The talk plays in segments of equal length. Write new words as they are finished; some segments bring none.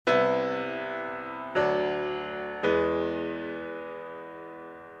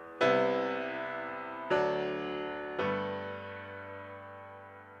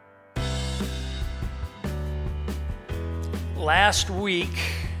Last week,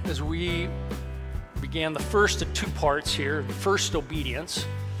 as we began the first of two parts here, first obedience,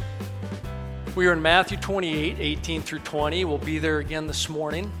 we were in Matthew 28, 18 through 20. We'll be there again this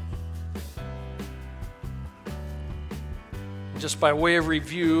morning. Just by way of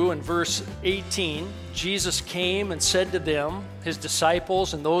review, in verse 18, Jesus came and said to them, his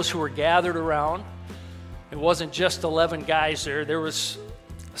disciples and those who were gathered around, it wasn't just 11 guys there was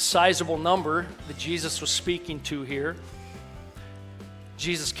a sizable number that Jesus was speaking to here.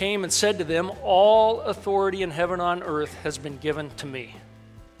 Jesus came and said to them, all authority in heaven and on earth has been given to me.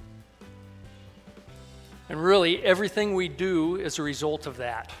 And really, everything we do is a result of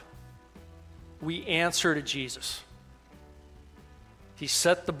that. We answer to Jesus. He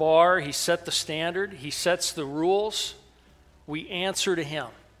set the bar, he set the standard, he sets the rules. We answer to him.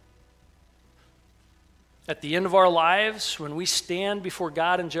 At the end of our lives, when we stand before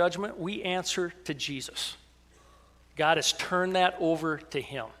God in judgment, we answer to Jesus. God has turned that over to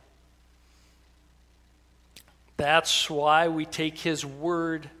him. That's why we take his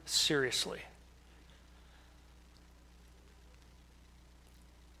word seriously.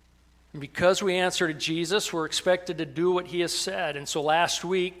 And because we answer to Jesus, we're expected to do what he has said. And so last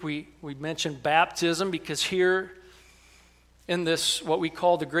week, we mentioned baptism because here in this, what we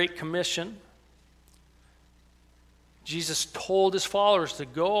call the Great Commission, Jesus told his followers to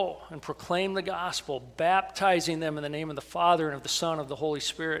go and proclaim the gospel, baptizing them in the name of the Father and of the Son and of the Holy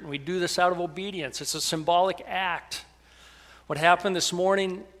Spirit. And we do this out of obedience. It's a symbolic act. What happened this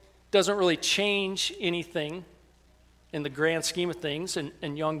morning doesn't really change anything in the grand scheme of things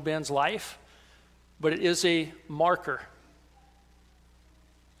in young Ben's life, but it is a marker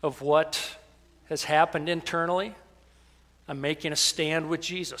of what has happened internally. I'm making a stand with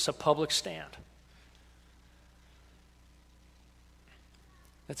Jesus, a public stand.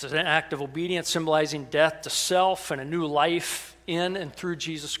 It's an act of obedience symbolizing death to self and a new life in and through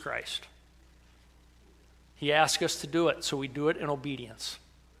Jesus Christ. He asked us to do it, so we do it in obedience.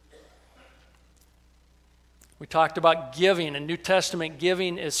 We talked about giving. In New Testament,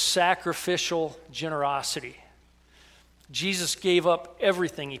 giving is sacrificial generosity. Jesus gave up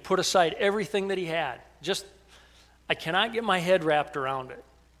everything. He put aside everything that he had. I cannot get my head wrapped around it.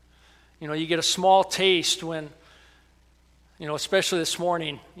 You get a small taste when, especially this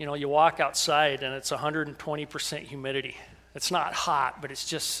morning, you walk outside and it's 120% humidity. It's not hot, but it's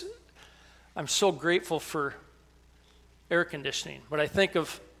just, I'm so grateful for air conditioning. But I think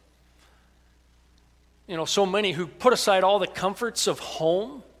of, so many who put aside all the comforts of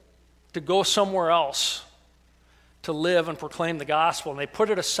home to go somewhere else to live and proclaim the gospel, and they put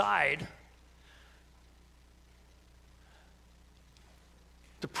it aside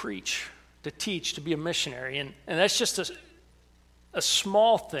to preach, to teach, to be a missionary. And that's just a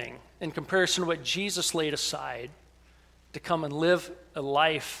small thing in comparison to what Jesus laid aside to come and live a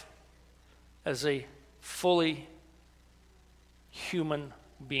life as a fully human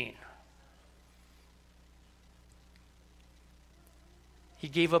being. He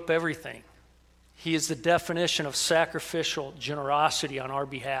gave up everything. He is the definition of sacrificial generosity on our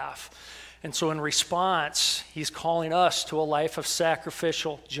behalf. And so in response, he's calling us to a life of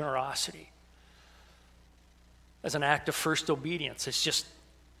sacrificial generosity as an act of first obedience. It's just,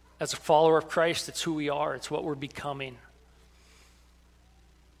 as a follower of Christ, it's who we are. It's what we're becoming.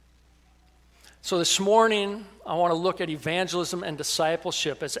 So this morning, I want to look at evangelism and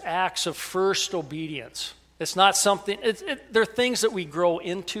discipleship as acts of first obedience. It's not something, they're things that we grow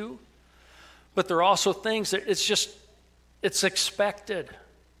into, but they're also things that it's expected.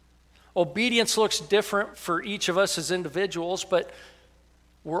 Obedience looks different for each of us as individuals, but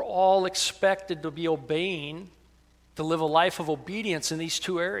we're all expected to be obeying, to live a life of obedience in these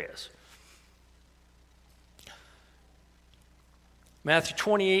two areas. Matthew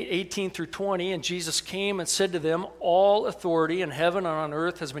 28, 18 through 20, and Jesus came and said to them, all authority in heaven and on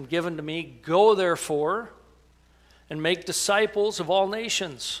earth has been given to me. Go therefore and make disciples of all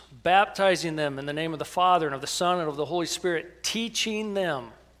nations, baptizing them in the name of the Father and of the Son and of the Holy Spirit, teaching them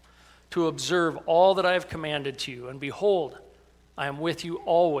to observe all that I have commanded to you. And behold, I am with you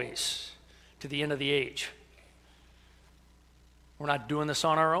always to the end of the age. We're not doing this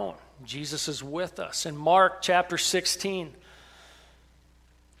on our own. Jesus is with us. In Mark chapter 16,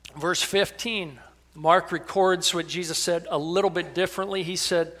 verse 15, Mark records what Jesus said a little bit differently. He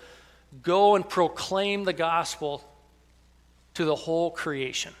said, go and proclaim the gospel to the whole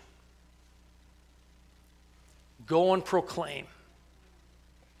creation. Go and proclaim.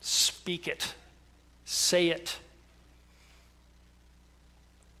 Speak it. Say it.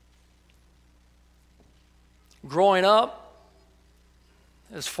 Growing up,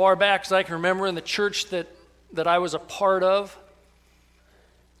 as far back as I can remember in the church that that I was a part of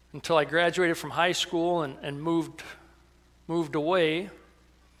until I graduated from high school and moved away.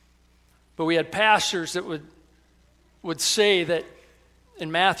 But we had pastors that would say that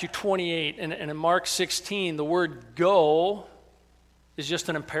in Matthew 28 and in Mark 16, the word go is just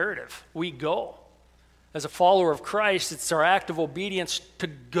an imperative. We go. As a follower of Christ, it's our act of obedience to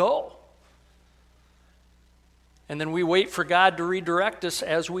go. And then we wait for God to redirect us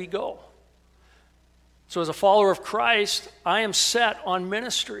as we go. So as a follower of Christ, I am set on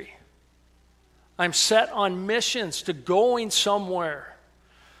ministry. I'm set on missions, to going somewhere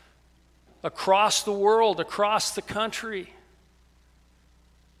across the world, across the country,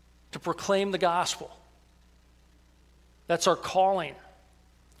 to proclaim the gospel. That's our calling.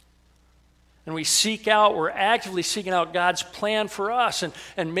 And we're actively seeking out God's plan for us. And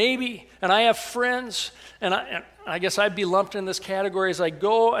I have friends, and I guess I'd be lumped in this category as I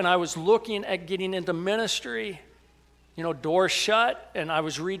go, and I was looking at getting into ministry, doors shut, and I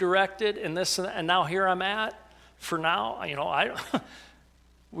was redirected, and now here I'm at. For now,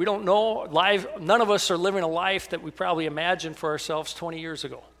 we don't know. None of us are living a life that we probably imagined for ourselves 20 years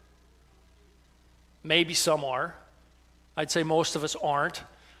ago. Maybe some are. I'd say most of us aren't.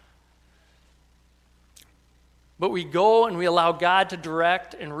 But we go and we allow God to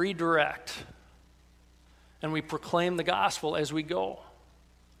direct and redirect. And we proclaim the gospel as we go.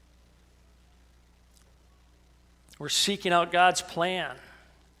 We're seeking out God's plan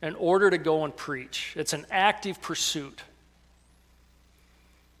in order to go and preach. It's an active pursuit.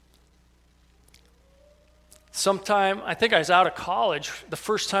 I think I was out of college, the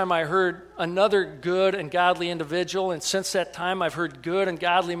first time I heard another good and godly individual, and since that time I've heard good and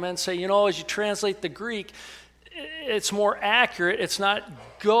godly men say, as you translate the Greek, it's more accurate. It's not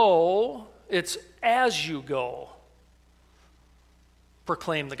go, it's as you go.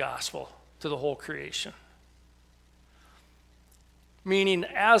 Proclaim the gospel to the whole creation. Meaning,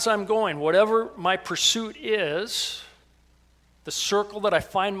 as I'm going, whatever my pursuit is, the circle that I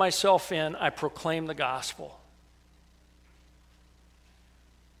find myself in, I proclaim the gospel.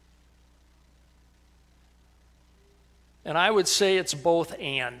 And I would say it's both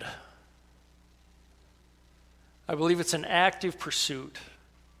and. I believe it's an active pursuit.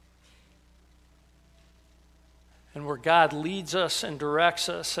 And where God leads us and directs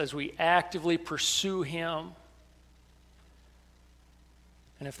us as we actively pursue Him.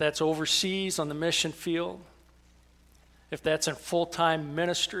 And if that's overseas on the mission field, if that's in full-time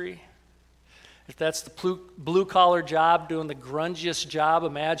ministry, if that's the blue-collar job doing the grungiest job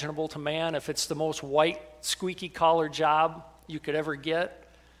imaginable to man, if it's the most white, squeaky-collar job you could ever get,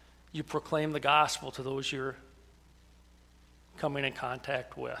 you proclaim the gospel to those you're coming in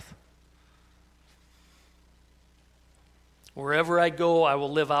contact with. Wherever I go, I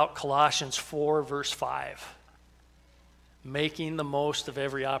will live out Colossians 4, verse 5, making the most of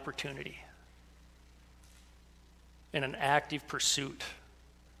every opportunity in an active pursuit.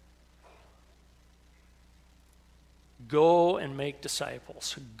 Go and make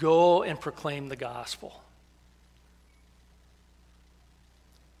disciples. Go and proclaim the gospel.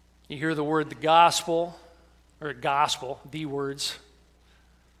 You hear the word the gospel, the words.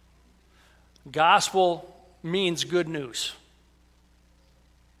 Gospel means good news.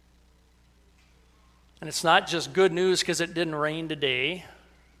 And it's not just good news because it didn't rain today.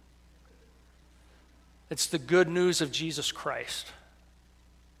 It's the good news of Jesus Christ.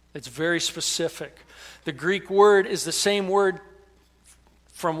 It's very specific. The Greek word is the same word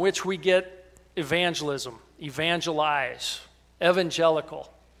from which we get evangelism, evangelize,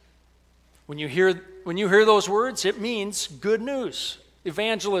 evangelical. When you hear those words, it means good news.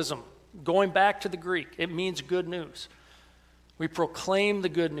 Evangelism, going back to the Greek, it means good news. We proclaim the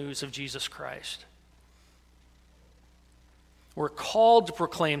good news of Jesus Christ. We're called to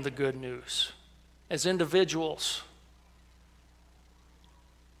proclaim the good news as individuals.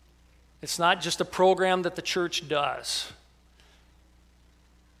 It's not just a program that the church does.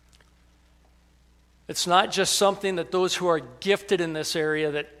 It's not just something that those who are gifted in this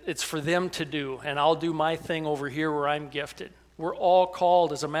area, that it's for them to do, and I'll do my thing over here where I'm gifted. We're all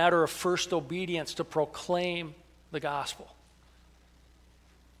called as a matter of first obedience to proclaim the gospel.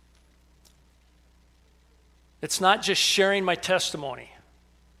 It's not just sharing my testimony.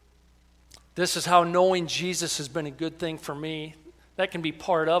 This is how knowing Jesus has been a good thing for me. That can be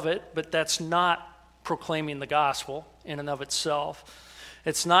part of it, but that's not proclaiming the gospel in and of itself.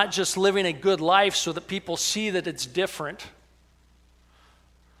 It's not just living a good life so that people see that it's different.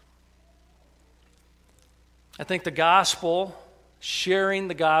 I think the gospel, sharing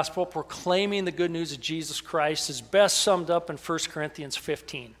the gospel, proclaiming the good news of Jesus Christ is best summed up in 1 Corinthians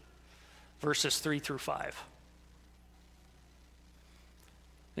 15, verses 3 through 5.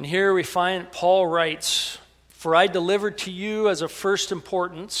 And here we find Paul writes, "For I delivered to you as of first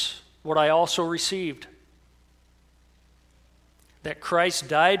importance what I also received, that Christ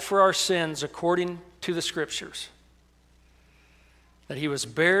died for our sins according to the Scriptures, that he was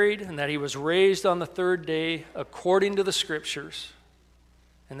buried and that he was raised on the third day according to the Scriptures,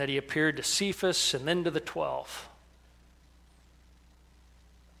 and that he appeared to Cephas and then to the 12.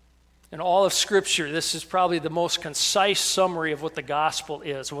 In all of Scripture, this is probably the most concise summary of what the gospel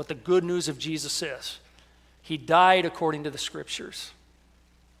is, what the good news of Jesus is. He died according to the Scriptures,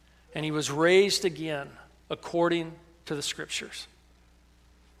 and he was raised again according to the Scriptures.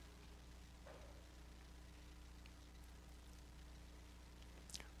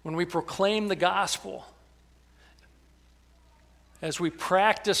 When we proclaim the gospel, as we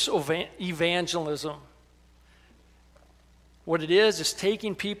practice evangelism, what it is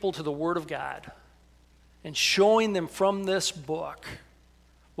taking people to the Word of God and showing them from this book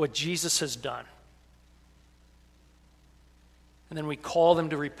what Jesus has done. And then we call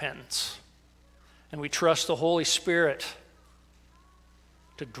them to repentance. And we trust the Holy Spirit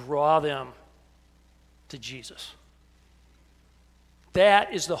to draw them to Jesus.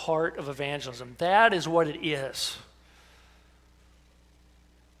 That is the heart of evangelism. That is what it is.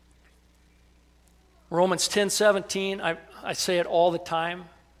 Romans 10:17, I say it all the time.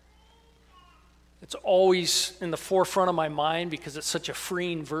 It's always in the forefront of my mind because it's such a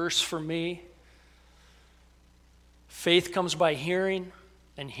freeing verse for me. Faith comes by hearing,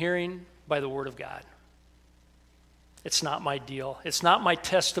 and hearing by the Word of God. It's not my deal. It's not my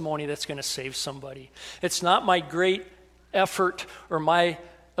testimony that's going to save somebody. It's not my great effort or my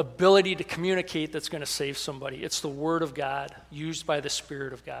ability to communicate that's going to save somebody. It's the Word of God used by the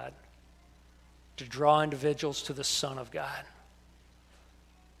Spirit of God to draw individuals to the Son of God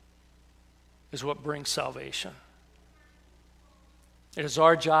is what brings salvation. It is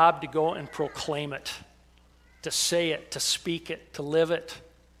our job to go and proclaim it, to say it, to speak it, to live it.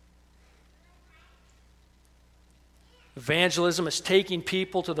 Evangelism is taking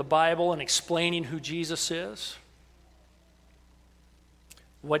people to the Bible and explaining who Jesus is,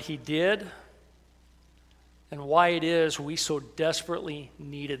 what he did, and why it is we so desperately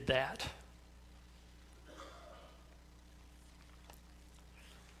needed that.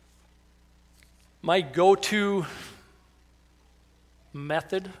 My go-to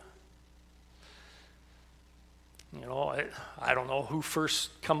method, I don't know who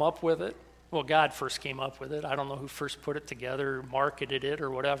first come up with it. Well, God first came up with it. I don't know who first put it together, marketed it, or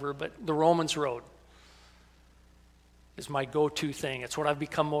whatever, but the Romans Road is my go-to thing. It's what I've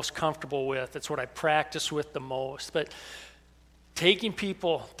become most comfortable with. It's what I practice with the most. But taking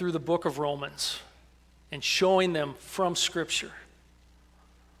people through the book of Romans and showing them from Scripture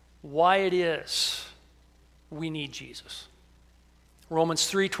why it is we need Jesus. Romans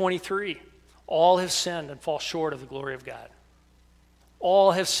 3:23, all have sinned and fall short of the glory of God.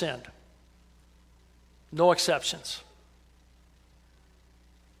 All have sinned. No exceptions.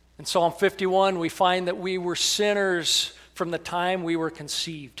 In Psalm 51, we find that we were sinners from the time we were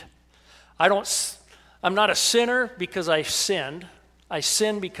conceived. I'm not a sinner because I sinned. I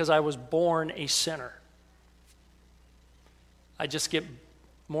sinned because I was born a sinner. I just get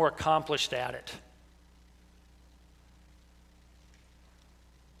more accomplished at it.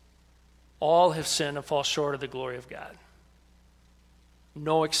 All have sinned and fall short of the glory of God.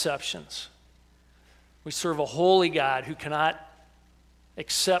 No exceptions. We serve a holy God who cannot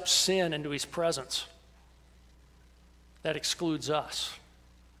accept sin into his presence. That excludes us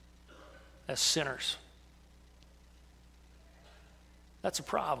as sinners. That's a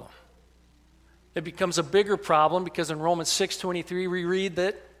problem. It becomes a bigger problem because in Romans 6:23 we read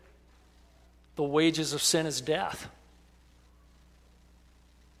that the wages of sin is death.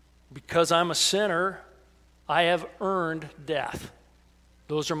 Because I'm a sinner, I have earned death.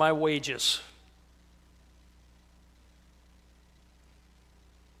 Those are my wages.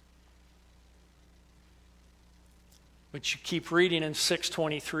 But you keep reading in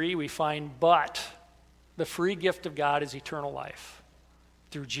 6:23, we find, but the free gift of God is eternal life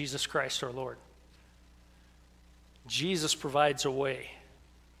through Jesus Christ our Lord. Jesus provides a way.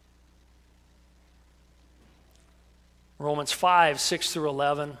 Romans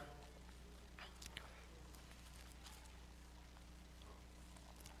 5:6-11.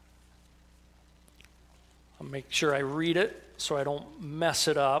 I'll make sure I read it so I don't mess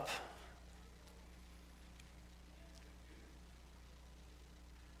it up.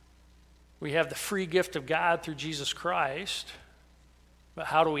 We have the free gift of God through Jesus Christ. But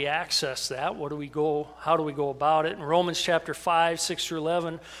how do we access that? How do we go about it? In Romans chapter 5,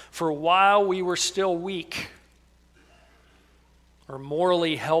 6-11, for while we were still weak, or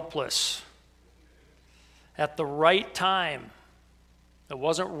morally helpless. At the right time, it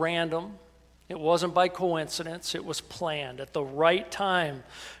wasn't random, it wasn't by coincidence, it was planned. At the right time,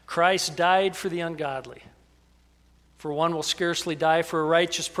 Christ died for the ungodly. For one will scarcely die for a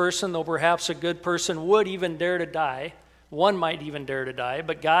righteous person, though perhaps a good person would even dare to die. One might even dare to die,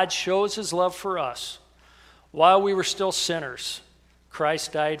 but God shows his love for us. While we were still sinners,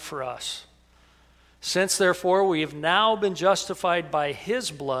 Christ died for us. Since, therefore, we have now been justified by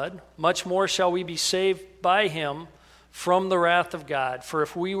his blood, much more shall we be saved by him from the wrath of God. For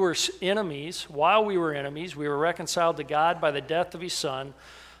if we were enemies, while we were enemies, we were reconciled to God by the death of his Son,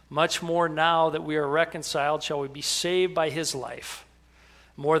 much more now that we are reconciled shall we be saved by his life.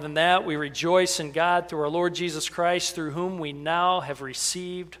 More than that, we rejoice in God through our Lord Jesus Christ, through whom we now have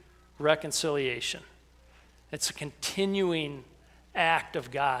received reconciliation. It's a continuing act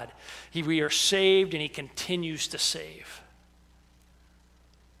of God. We are saved and he continues to save.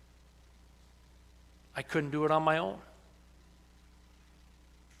 I couldn't do it on my own.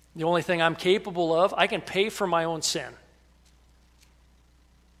 The only thing I'm capable of, I can pay for my own sin.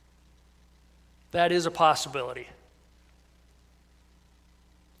 That is a possibility.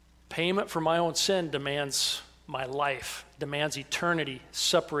 Payment for my own sin demands my life, demands eternity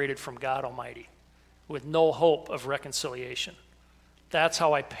separated from God Almighty, with no hope of reconciliation. That's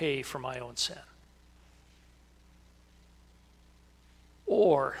how I pay for my own sin.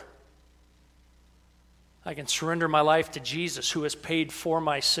 Or I can surrender my life to Jesus, who has paid for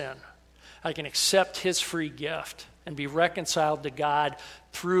my sin. I can accept his free gift and be reconciled to God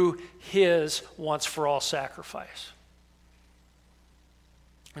through his once-for-all sacrifice.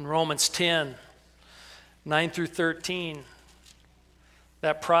 In Romans 10, 9 through 13,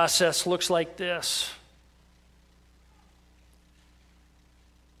 that process looks like this.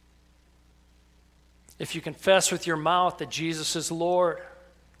 If you confess with your mouth that Jesus is Lord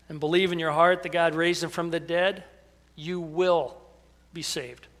and believe in your heart that God raised him from the dead, you will be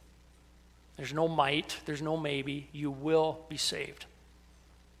saved. There's no might, there's no maybe, you will be saved.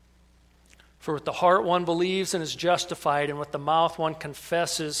 For with the heart one believes and is justified, and with the mouth one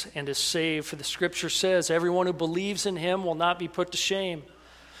confesses and is saved. For the scripture says, everyone who believes in him will not be put to shame.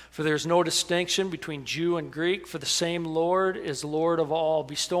 For there is no distinction between Jew and Greek, for the same Lord is Lord of all,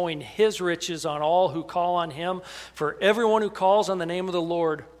 bestowing his riches on all who call on him. For everyone who calls on the name of the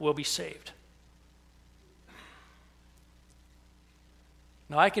Lord will be saved.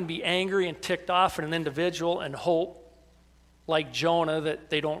 Now, I can be angry and ticked off at an individual and hope, like Jonah, that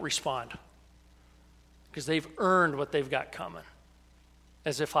they don't respond because they've earned what they've got coming,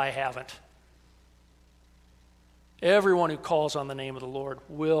 as if I haven't. Everyone who calls on the name of the Lord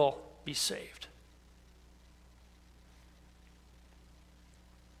will be saved.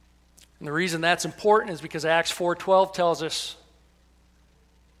 And the reason that's important is because Acts 4:12 tells us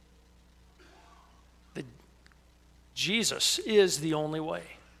that Jesus is the only way.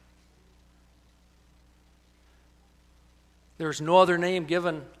 There is no other name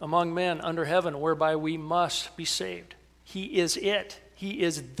given among men under heaven whereby we must be saved. He is it. He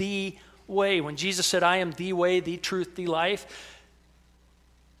is the way. When Jesus said, I am the way, the truth, the life,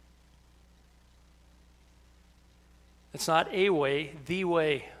 it's not a way, the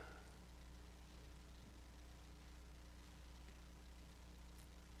way.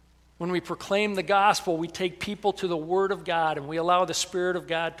 When we proclaim the gospel, we take people to the Word of God and we allow the Spirit of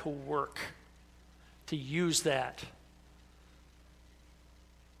God to work, to use that,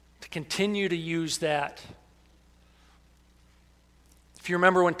 to continue to use that. If you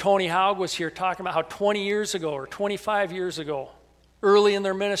remember when Tony Haug was here talking about how 20 years ago or 25 years ago, early in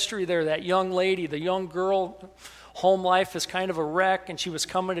their ministry there, that young lady, the young girl, home life is kind of a wreck, and she was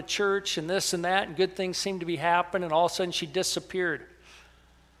coming to church and this and that, and good things seemed to be happening, and all of a sudden she disappeared.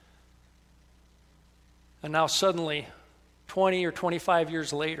 And now suddenly, 20 or 25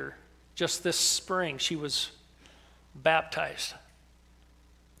 years later, just this spring, she was baptized.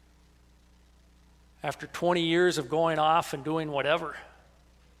 After 20 years of going off and doing whatever,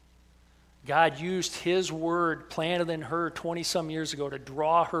 God used his word planted in her 20-some years ago to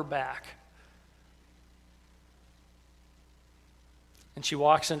draw her back. And she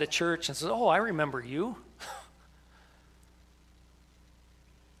walks into church and says, oh, I remember you.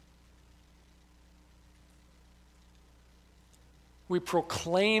 We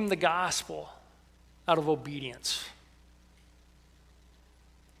proclaim the gospel out of obedience.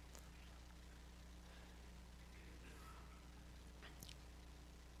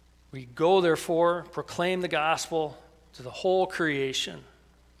 We go, therefore, proclaim the gospel to the whole creation,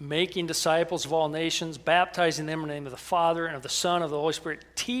 making disciples of all nations, baptizing them in the name of the Father and of the Son and of the Holy Spirit,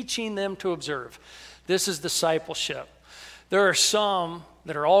 teaching them to observe. This is discipleship. There are some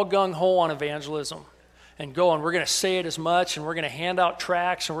that are all gung-ho on evangelism and we're going to say it as much, and we're going to hand out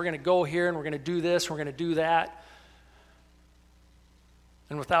tracts, and we're going to go here, and we're going to do this, and we're going to do that.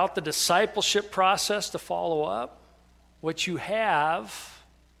 And without the discipleship process to follow up, what you have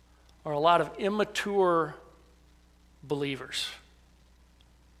are a lot of immature believers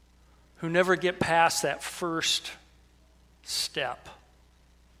who never get past that first step.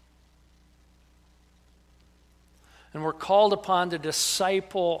 And we're called upon to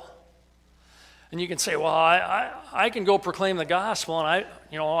disciple. And you can say, well, I can go proclaim the gospel, and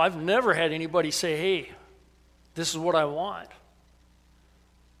I've never had anybody say, hey, this is what I want.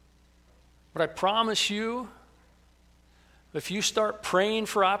 But I promise you, if you start praying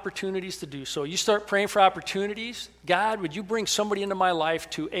for opportunities to do so, you start praying for opportunities, God, would you bring somebody into my life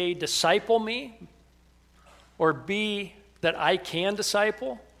to A, disciple me, or B, that I can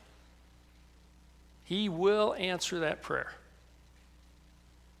disciple? He will answer that prayer.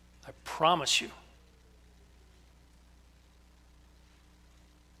 I promise you.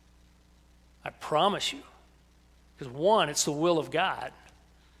 I promise you. Because one, it's the will of God.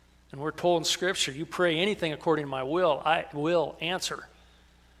 And we're told in Scripture, you pray anything according to my will, I will answer.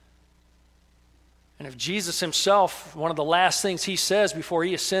 And if Jesus himself, one of the last things he says before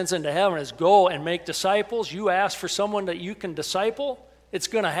he ascends into heaven is go and make disciples, you ask for someone that you can disciple, it's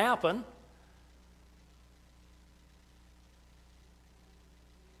going to happen.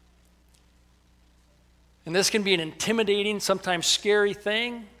 And this can be an intimidating, sometimes scary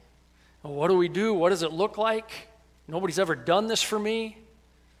thing. Well, what do we do? What does it look like? Nobody's ever done this for me.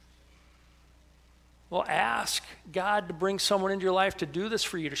 Well, ask God to bring someone into your life to do this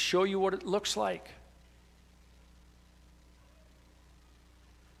for you, to show you what it looks like.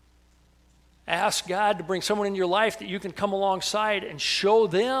 Ask God to bring someone into your life that you can come alongside and show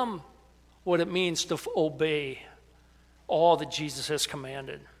them what it means to obey all that Jesus has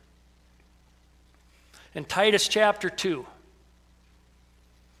commanded. In Titus chapter 2,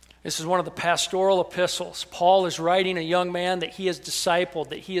 this is one of the pastoral epistles. Paul is writing a young man that he has discipled,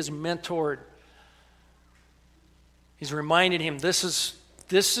 that he has mentored. He's reminding him, this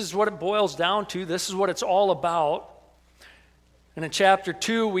is what it boils down to. This is what it's all about. And in chapter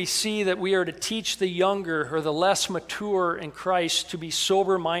 2, we see that we are to teach the younger or the less mature in Christ to be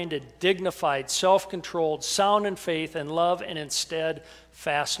sober-minded, dignified, self-controlled, sound in faith and love, and in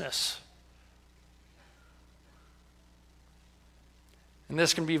steadfastness. And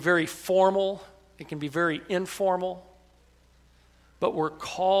this can be very formal. It can be very informal. But we're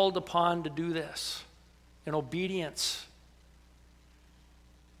called upon to do this in obedience.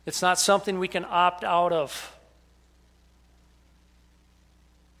 It's not something we can opt out of.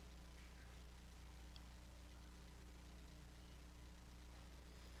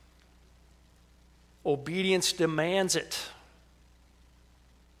 Obedience demands it.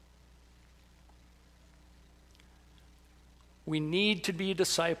 We need to be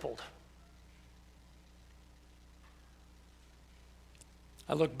discipled.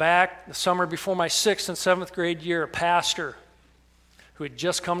 I look back, the summer before my 6th and 7th grade year, a pastor who had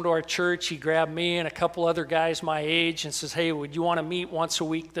just come to our church, he grabbed me and a couple other guys my age and says, hey, would you want to meet once a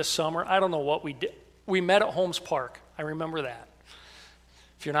week this summer? I don't know what we did. We met at Holmes Park. I remember that.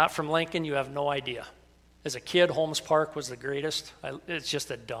 If you're not from Lincoln, you have no idea. As a kid, Holmes Park was the greatest. It's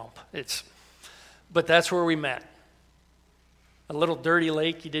just a dump. But that's where we met. A little dirty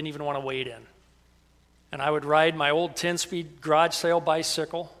lake you didn't even want to wade in. And I would ride my old 10-speed garage sale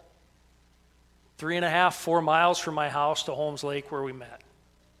bicycle 3.5, 4 miles from my house to Holmes Lake where we met.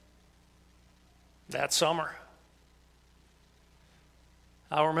 That summer.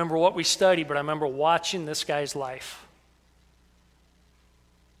 I don't remember what we studied, but I remember watching this guy's life.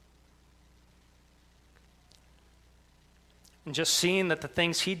 And just seeing that the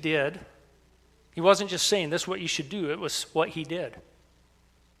things he did, he wasn't just saying this is what you should do, it was what he did.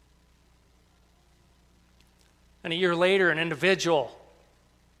 And a year later, an individual,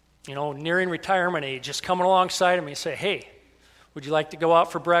 nearing retirement age, just coming alongside of me and say, hey, would you like to go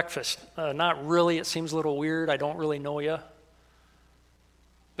out for breakfast? Not really, it seems a little weird, I don't really know you.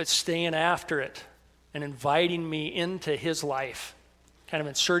 But staying after it and inviting me into his life, kind of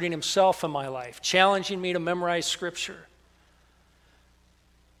inserting himself in my life, challenging me to memorize Scripture.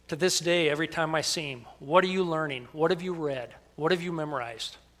 To this day, every time I see him, what are you learning? What have you read? What have you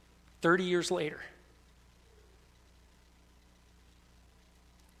memorized? 30 years later.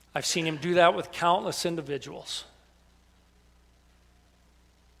 I've seen him do that with countless individuals.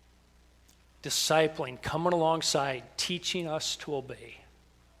 Discipling, coming alongside, teaching us to obey.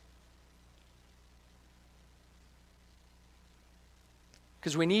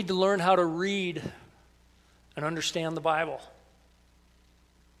 Because we need to learn how to read and understand the Bible.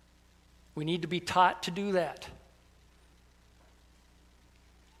 We need to be taught to do that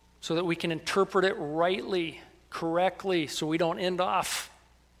so that we can interpret it rightly, correctly, so we don't end off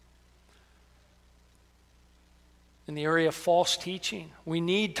in the area of false teaching. We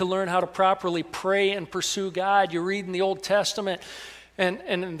need to learn how to properly pray and pursue God. You read in the Old Testament, and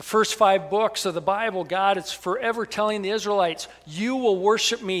in the first 5 books of the Bible, God is forever telling the Israelites, you will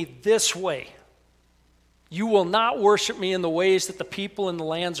worship me this way. You will not worship me in the ways that the people in the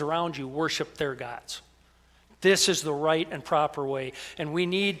lands around you worship their gods. This is the right and proper way. And we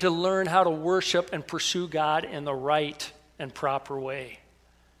need to learn how to worship and pursue God in the right and proper way.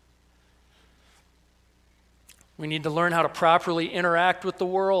 We need to learn how to properly interact with the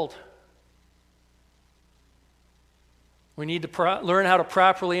world. We need to learn how to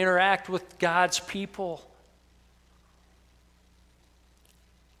properly interact with God's people.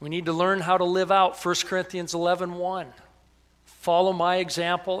 We need to learn how to live out 1 Corinthians 11:1. Follow my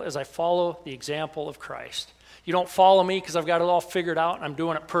example as I follow the example of Christ. You don't follow me because I've got it all figured out and I'm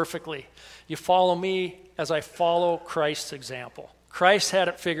doing it perfectly. You follow me as I follow Christ's example. Christ had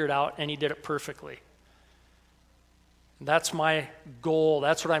it figured out and he did it perfectly. That's my goal.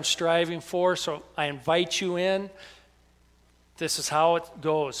 That's what I'm striving for. So I invite you in. This is how it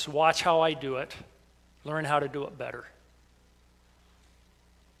goes. Watch how I do it. Learn how to do it better.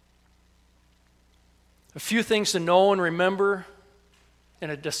 A few things to know and remember in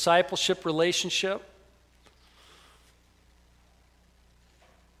a discipleship relationship.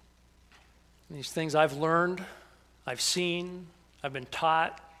 These things I've learned, I've seen, I've been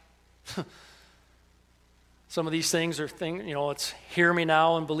taught. Some of these things are things, it's hear me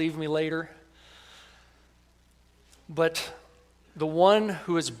now and believe me later. But the one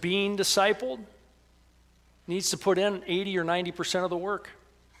who is being discipled needs to put in 80 or 90% of the work.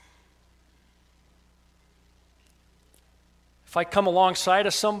 If I come alongside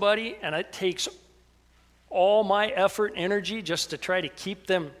of somebody and it takes all my effort and energy just to try to keep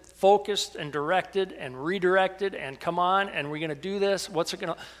them focused and directed and redirected and come on and we're going to do this, what's it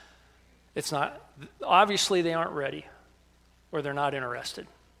going to... It's not, obviously they aren't ready or they're not interested.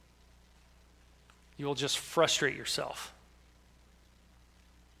 You will just frustrate yourself.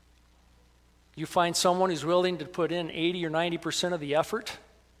 You find someone who's willing to put in 80 or 90% of the effort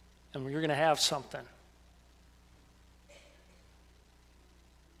and you're going to have something.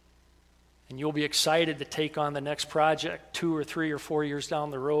 And you'll be excited to take on the next project 2 or 3 or 4 years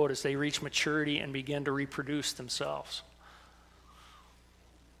down the road as they reach maturity and begin to reproduce themselves.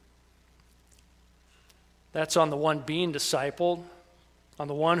 That's on the one being discipled. On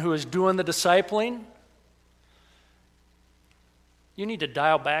the one who is doing the discipling, you need to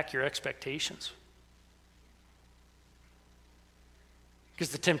dial back your expectations.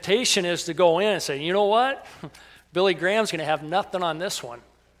 Because the temptation is to go in and say, you know what? Billy Graham's going to have nothing on this one.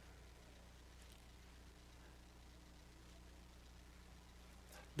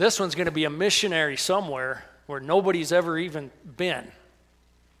 This one's going to be a missionary somewhere where nobody's ever even been.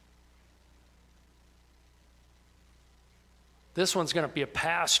 This one's going to be a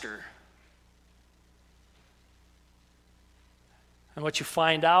pastor. And what you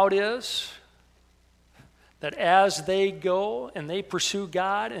find out is that as they go and they pursue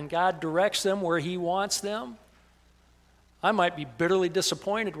God and God directs them where he wants them, I might be bitterly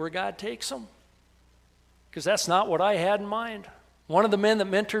disappointed where God takes them because that's not what I had in mind. One of the men that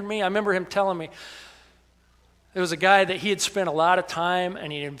mentored me, I remember him telling me, there was a guy that he had spent a lot of time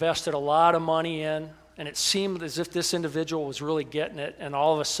and he invested a lot of money in, and it seemed as if this individual was really getting it, and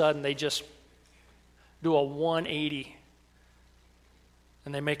all of a sudden they just do a 180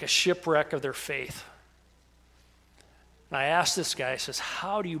 and they make a shipwreck of their faith. And I asked this guy, I says,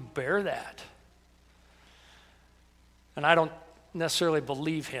 how do you bear that? And I don't necessarily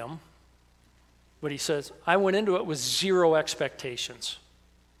believe him, but he says, I went into it with zero expectations.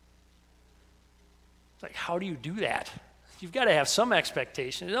 It's like, how do you do that? You've got to have some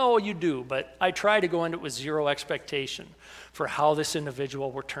expectation. Oh, you do, but I try to go into it with zero expectation for how this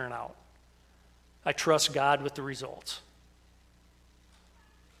individual will turn out. I trust God with the results.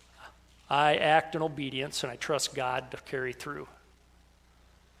 I act in obedience, and I trust God to carry through.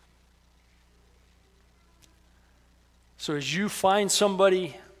 So as you find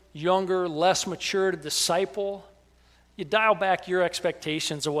somebody younger, less mature to disciple, you dial back your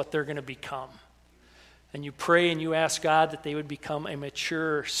expectations of what they're going to become. And you pray and you ask God that they would become a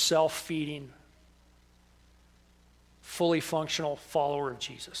mature, self-feeding, fully functional follower of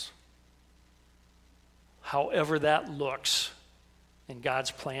Jesus. However that looks in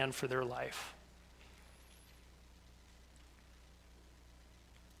God's plan for their life.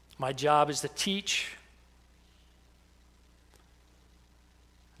 My job is to teach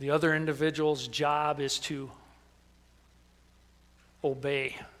The other individual's job is to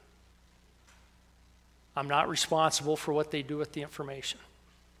obey. I'm not responsible for what they do with the information.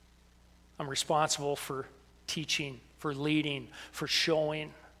 I'm responsible for teaching, for leading, for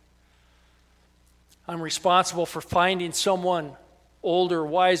showing. I'm responsible for finding someone older,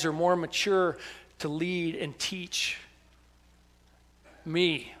 wiser, more mature to lead and teach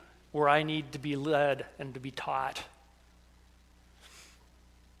me where I need to be led and to be taught.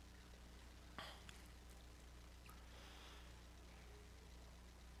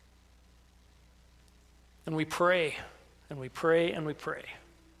 And we pray, and we pray, and we pray.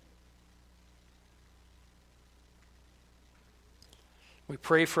 We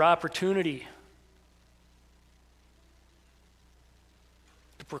pray for opportunity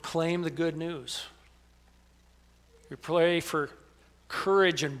to proclaim the good news. We pray for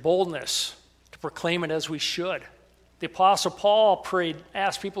courage and boldness to proclaim it as we should. The Apostle Paul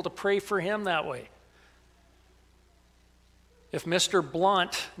asked people to pray for him that way. If Mr.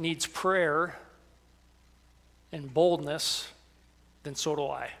 Blunt needs prayer and boldness, then so do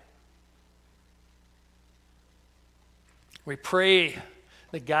I. We pray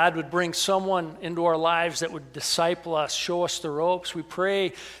that God would bring someone into our lives that would disciple us, show us the ropes. We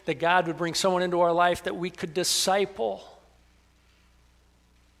pray that God would bring someone into our life that we could disciple.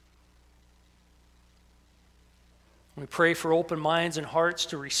 We pray for open minds and hearts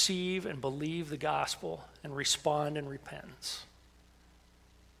to receive and believe the gospel and respond in repentance.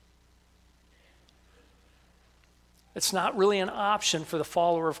 It's not really an option for the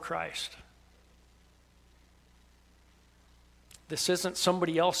follower of Christ. This isn't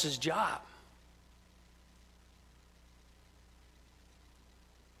somebody else's job.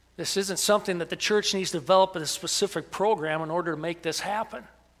 This isn't something that the church needs to develop in a specific program in order to make this happen.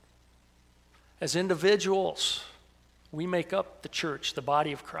 As individuals, we make up the church, the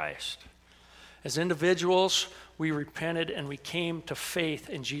body of Christ. As individuals, we repented and we came to faith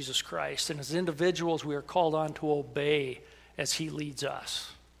in Jesus Christ. And as individuals, we are called on to obey as He leads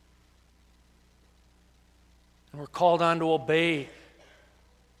us. And we're called on to obey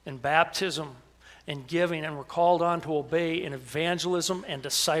in baptism and giving, and we're called on to obey in evangelism and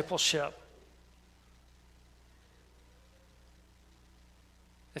discipleship.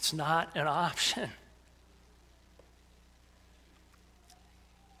 It's not an option.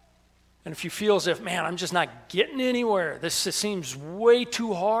 And if you feel as if, man, I'm just not getting anywhere, this seems way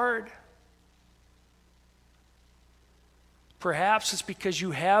too hard, perhaps it's because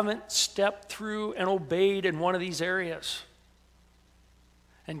you haven't stepped through and obeyed in one of these areas.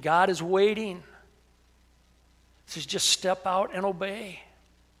 And God is waiting. He says, just step out and obey.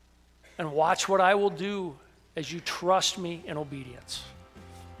 And watch what I will do as you trust me in obedience.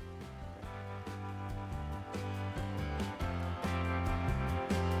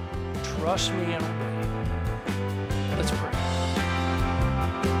 Trust me and obey. Let's pray.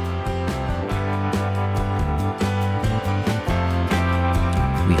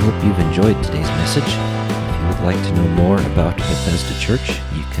 We hope you've enjoyed today's message. If you would like to know more about Bethesda Church,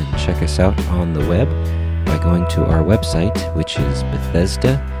 you can check us out on the web by going to our website, which is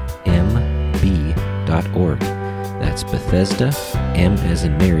BethesdaMB.org. That's Bethesda, M as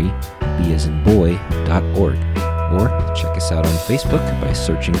in Mary, B as in boy.org. Or check us out on Facebook by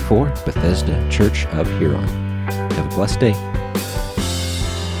searching for Bethesda Church of Huron. Have a blessed day.